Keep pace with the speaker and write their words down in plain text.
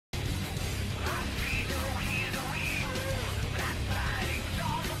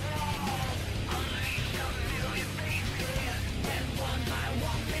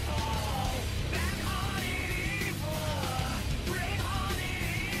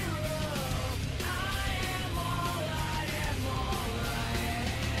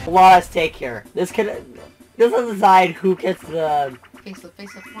law at stake here. This will decide who gets the... Face-up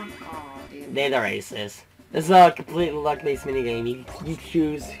one. Aw, damn. They're the races. This is a completely luck-based minigame. You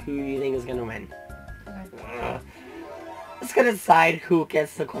choose who you think is gonna win. Okay. It's gonna decide who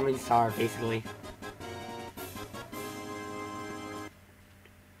gets the coin star, basically.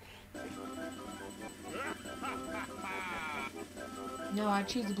 No, I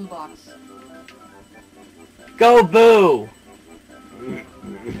choose the blue box. Go Boo!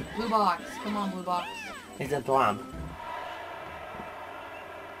 Blue box. Come on, blue box. It's a thwomp.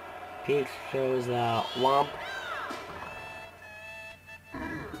 Peach shows a womp.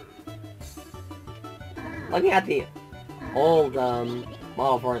 Looking at the old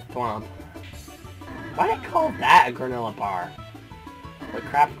model for a thwomp. Why did I call that a granola bar? What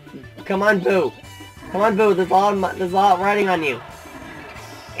crap? Come on, Boo! Come on, Boo! There's a lot riding on you.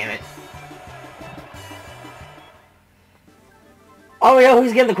 Damn it. Oh, yeah,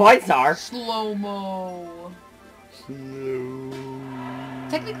 who's getting the coin star? Slow-mo.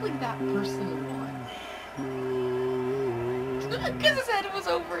 Technically, that person won. Because his head was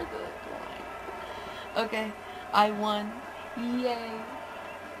over the line. Okay, I won. Yay.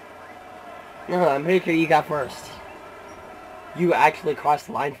 No, I'm pretty sure you got first. You actually crossed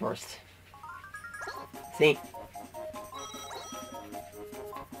the line first. See?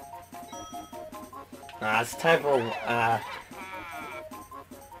 It's time for,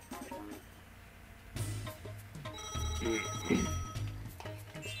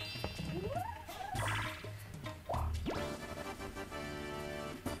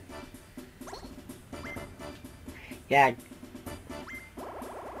 yeah.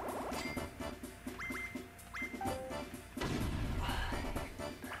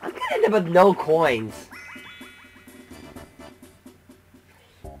 I'm gonna end up with no coins.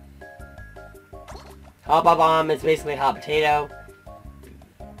 Hot bomb is basically hot potato.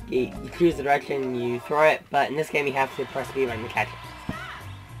 You choose the direction, you throw it, but in this game you have to press B button to catch it.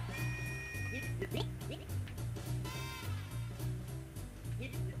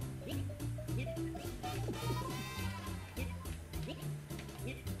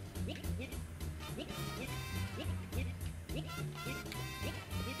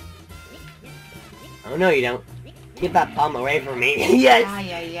 Oh no you don't. Get that bomb away from me. Yes!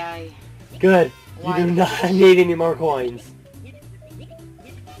 Ay, ay, ay. Good. Why? You do not need any more coins.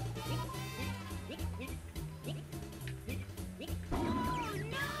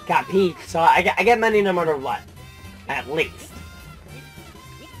 Got Peach, so I get money no matter what. At least.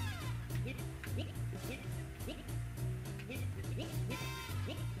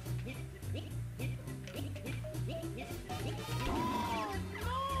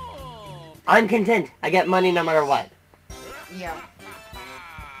 I'm content. I get money no matter what. Yeah.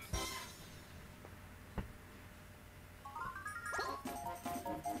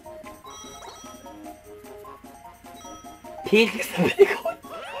 Peach is the big one.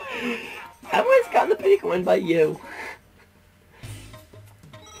 Everyone's gotten the big one but you.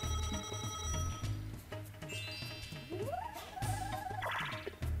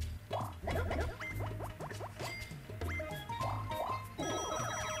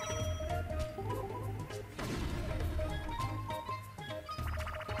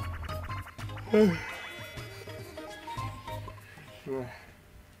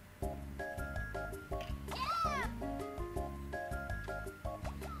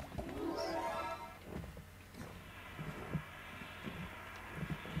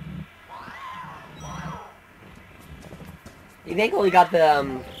 You thankfully got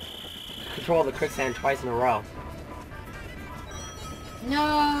the control of the quicksand twice in a row.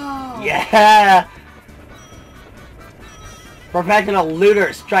 No! Yeah! Professional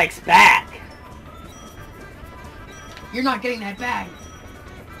looter strikes back! You're not getting that bag!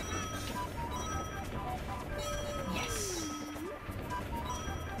 Yes!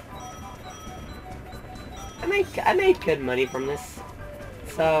 I made good money from this,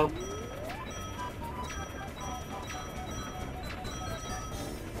 so...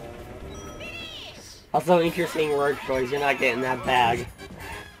 Also, interesting word choice, you're not getting that bag.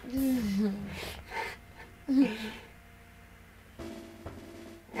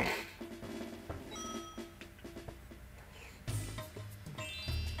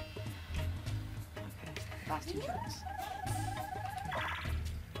 Last two turns.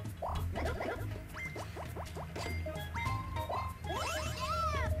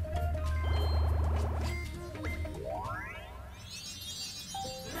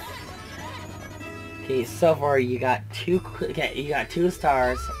 Okay, so far you got two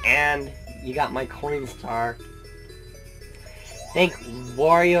stars, and you got my coin star. I think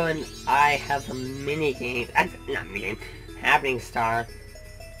Wario and I have a mini game, not mini game, happening star.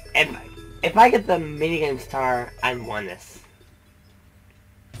 If I get the minigame star, I've won this.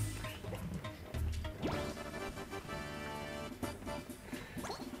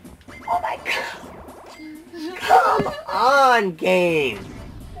 Oh my god! Come on, game!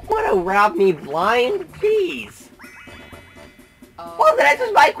 Wanna rob me blind? Jeez! Well, that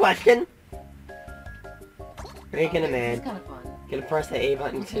answers my question! Rake in a man. This is kind of fun. Gonna press the A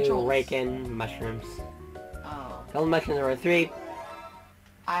button to rake in mushrooms. Oh. Kill the mushrooms number 3.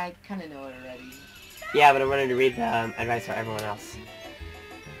 I kind of know it already. Yeah, but I wanted to read the advice for everyone else.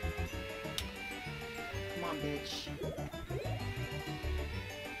 Come on, bitch.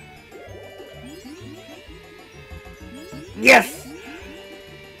 Yes!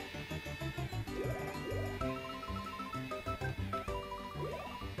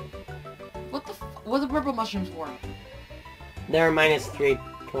 What the what are the purple mushrooms for? They're minus 3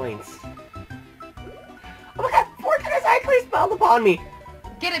 points. Oh my god, fortune has actually smiled upon me!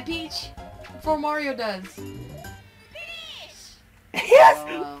 Get it, Peach! Before Mario does. Yes!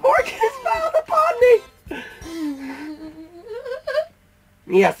 Oh, Fortune has smiled upon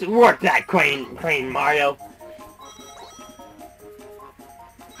me! Yes, work that crane, Mario.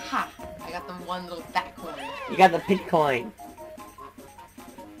 Ha! I got the one little fat coin. You got the pit coin.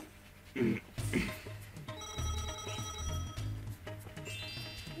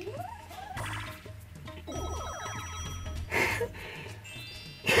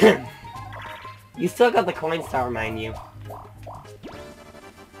 You still got the coin star, mind you. Oh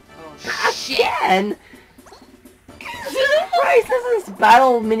shit! Again? Christ, this is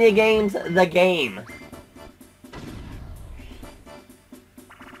Battle Minigames the game.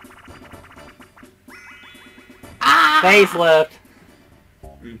 Ah! Facelift.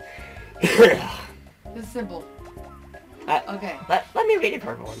 This is simple. Okay. Let me read it for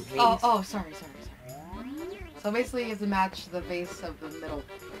everyone, please. Oh, sorry. So basically, you have to match the base of the middle.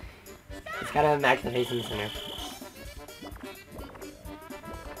 It's gotta match the face in the center.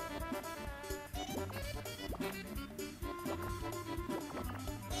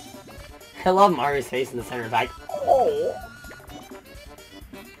 I love Mario's face in the center. It's like, oh.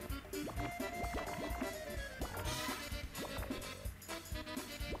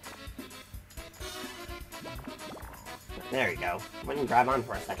 There you go. Wouldn't grab on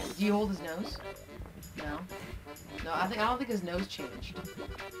for a second. Do you hold his nose? No. No, I don't think his nose changed.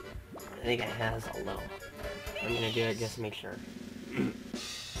 I think it has a little. I'm gonna do it just to make sure.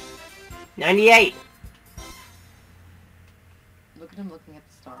 98! Look at him looking at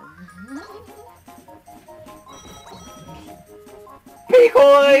the star. Pity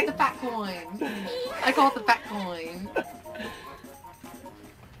coin! The fat coin! I call it the fat coin.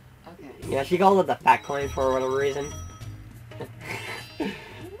 Okay. Yeah, she called it the fat coin for whatever reason.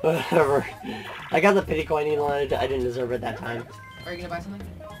 Whatever. I got the pity coin even though I didn't deserve it that time. Are you gonna buy something?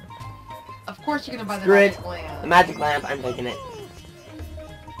 Of course you're gonna buy the Screw it. magic lamp. The magic lamp, I'm taking it.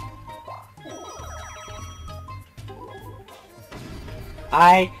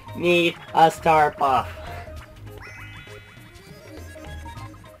 I need a star buff.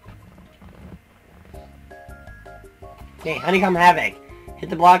 Okay, honeycomb havoc. Hit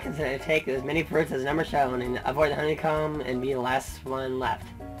the block and take as many fruits as number shown and avoid the honeycomb and be the last one left.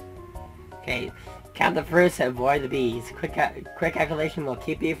 Okay, count the fruits and avoid the bees. Quick calculation will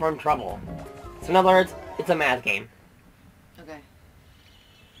keep you from trouble. So in other words, it's a math game. Okay.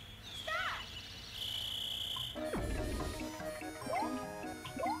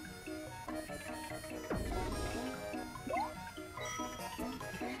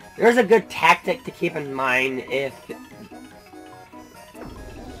 There's a good tactic to keep in mind if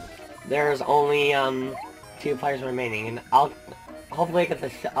there's only 2 players remaining, and hopefully get to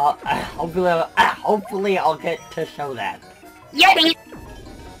hopefully I'll get to show that. Yeti.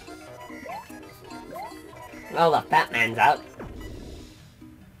 Well, the fat man's out.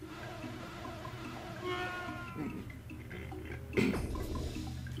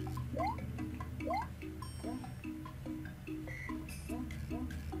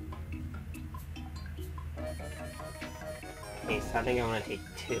 Okay, so I think I'm gonna take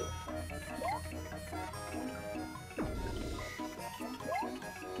 2.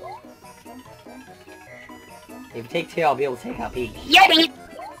 If you take 2, I'll be able to take out each. Yeti!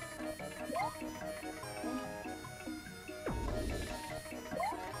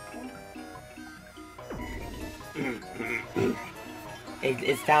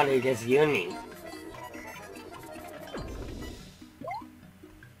 It's down to just you and me.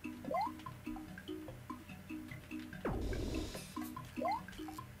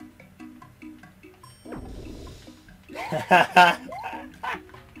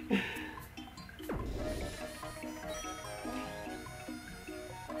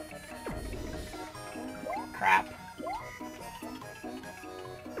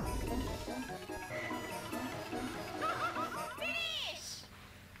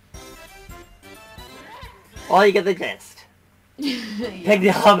 Well, you get the gist. Yeah. Pick the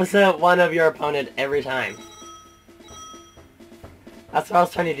opposite one of your opponent every time. That's what I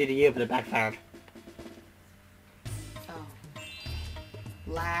was trying to do to you, but it backfired. Oh.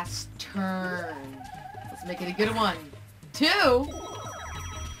 Last turn. Let's make it a good one. 2?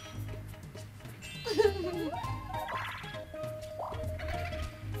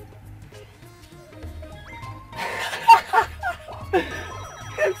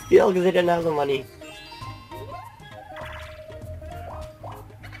 Can't steal because they didn't have the money.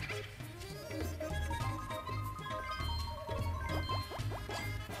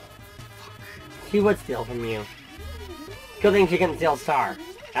 She would steal from you. Good thing she can steal Star.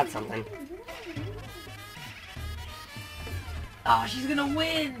 That's something. Oh, she's gonna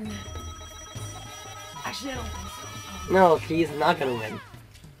win! Actually, I don't think so. Oh. No, she's not gonna win.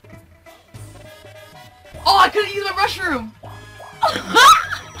 Oh, I couldn't use my mushroom!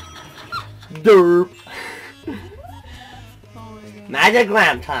 Derp. Oh my god. Magic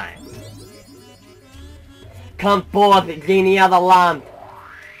lamp time. Come forth, genie of the lamp.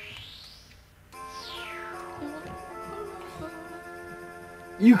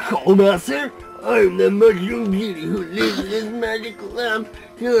 You call, master? I'm the mushroom genie who lives in this magic lamp.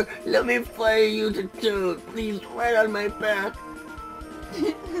 Here, let me fire you to Toad. Please, right on my back.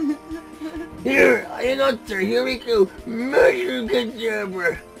 Here, answer, here we go. Mushroom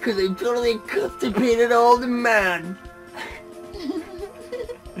Kadabra. Cause I totally constipated all the man.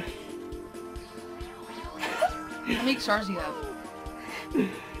 How many stars do you have?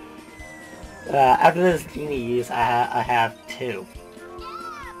 After this genie use, I have 2.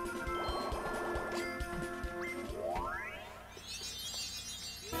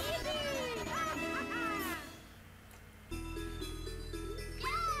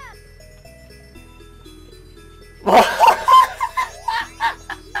 Oh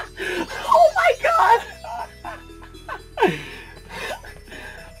my god!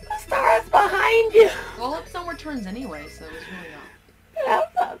 The star is behind you! Well, it's no more turns anyway, so it's really not. Yeah,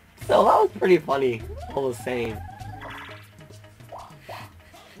 so that was pretty funny, all the same.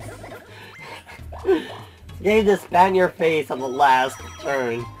 Game just spat in your face on the last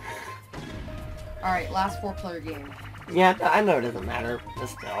turn. Alright, last 4-player game. Yeah, I know it doesn't matter, but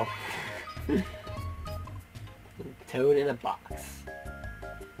still. Toad in a box.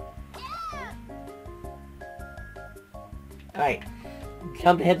 Alright.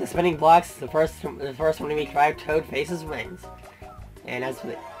 Jump to hit the spinning blocks. The first one to reach 5 Toad faces wins. And as for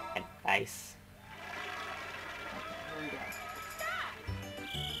the advice.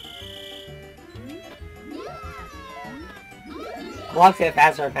 Blocks get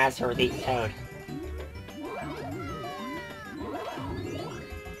faster and faster with each Toad.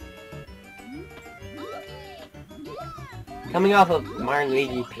 Coming off of Mario and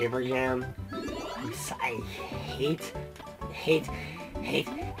Luigi Paper Jam, I hate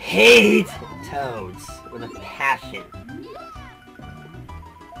Toads with a passion.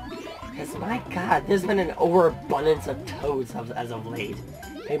 Because my god, there's been an overabundance of Toads as of late.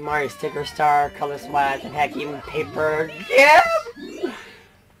 Paper Mario Sticker Star, Color Splash, and heck, even Paper Jam!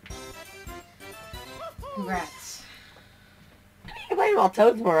 Congrats. I can play all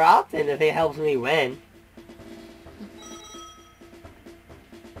Toads more often if it helps me win.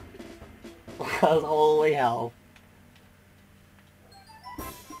 Holy hell.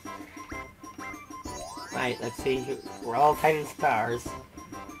 Right, let's see. We're all finding stars.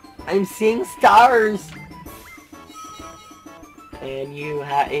 I'm seeing stars! And you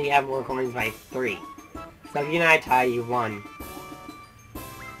have more coins by 3. So if you and I tie, you won.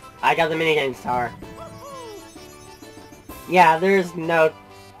 I got the minigame star. Yeah, there's no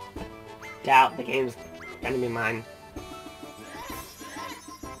doubt the game's gonna be mine.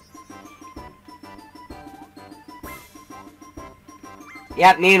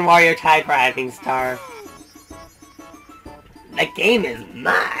 Yep, me and Wario tied for having star. The game is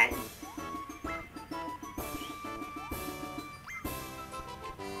mine!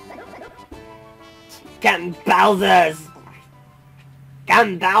 Captain Bowser's!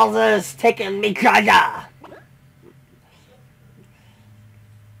 Captain Bowser's taking me treasure!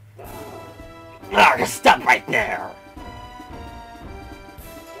 Arrgh, stop right there!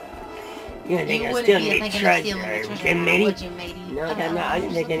 You don't think you're stealing me treasure, matey? No, I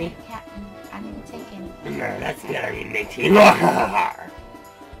didn't take any. Captain, I didn't take any. No, that's gonna be matey.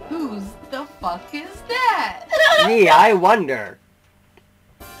 Who's the fuck is that? Gee, I wonder.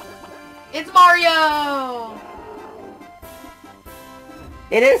 It's Mario!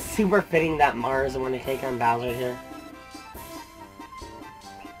 It is super fitting that Mario's the one to take on Bowser here.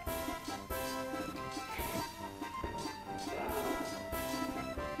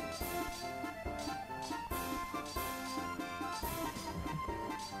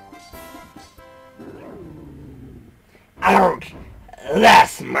 Ouch! That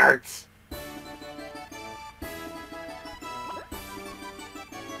smarts!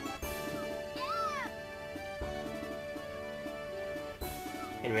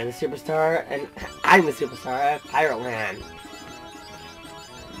 And we're the superstar, and I'm the superstar at Pirate Land.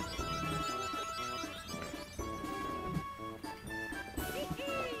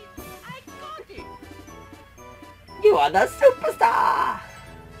 You are the superstar!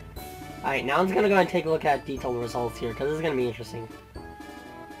 Alright, now I'm just gonna go and take a look at detailed results here, because this is gonna be interesting.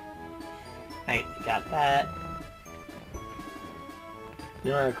 Alright, got that.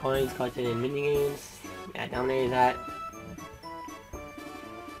 New are coins collected in minigames. Yeah, dominated that.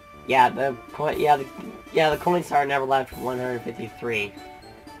 Yeah, the coin star never left 153.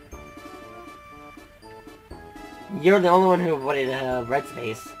 You're the only one who avoided red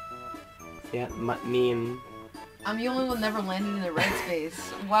space. Yeah, me and... I'm the only one that never landed in the red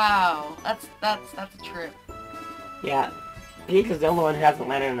space. Wow, that's a trip. Yeah, Peach is the only one who hasn't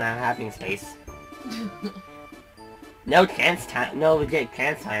landed in a happening space. No legit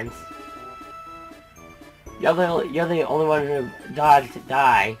chance times. You're the only one who dodged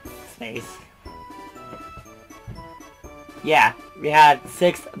die space. Yeah, we had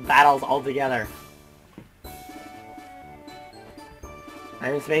 6 battles altogether.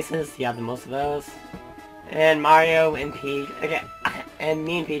 Iron spaces, you have the most of those. And Mario and Peach, again, and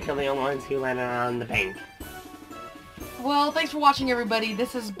me and Peach are the only ones who landed on the bank. Well, thanks for watching, everybody.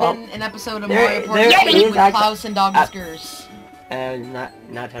 This has been an episode of Mario Party with Klaus and Dogwiskers.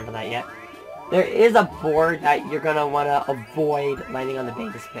 Not time for that yet. There is a board that you're gonna wanna avoid landing on the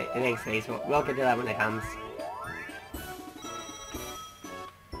bank space. We'll get to that when it comes.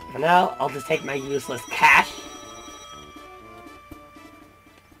 For now, I'll just take my useless cash.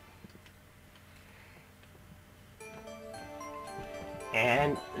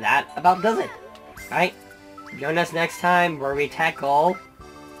 And that about does it. Alright, join us next time where we tackle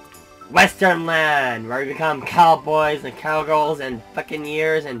Western Land, where we become cowboys and cowgirls and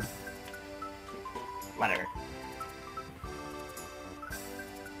buccaneers and whatever.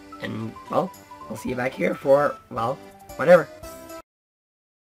 And, well, we'll see you back here for, well, whatever.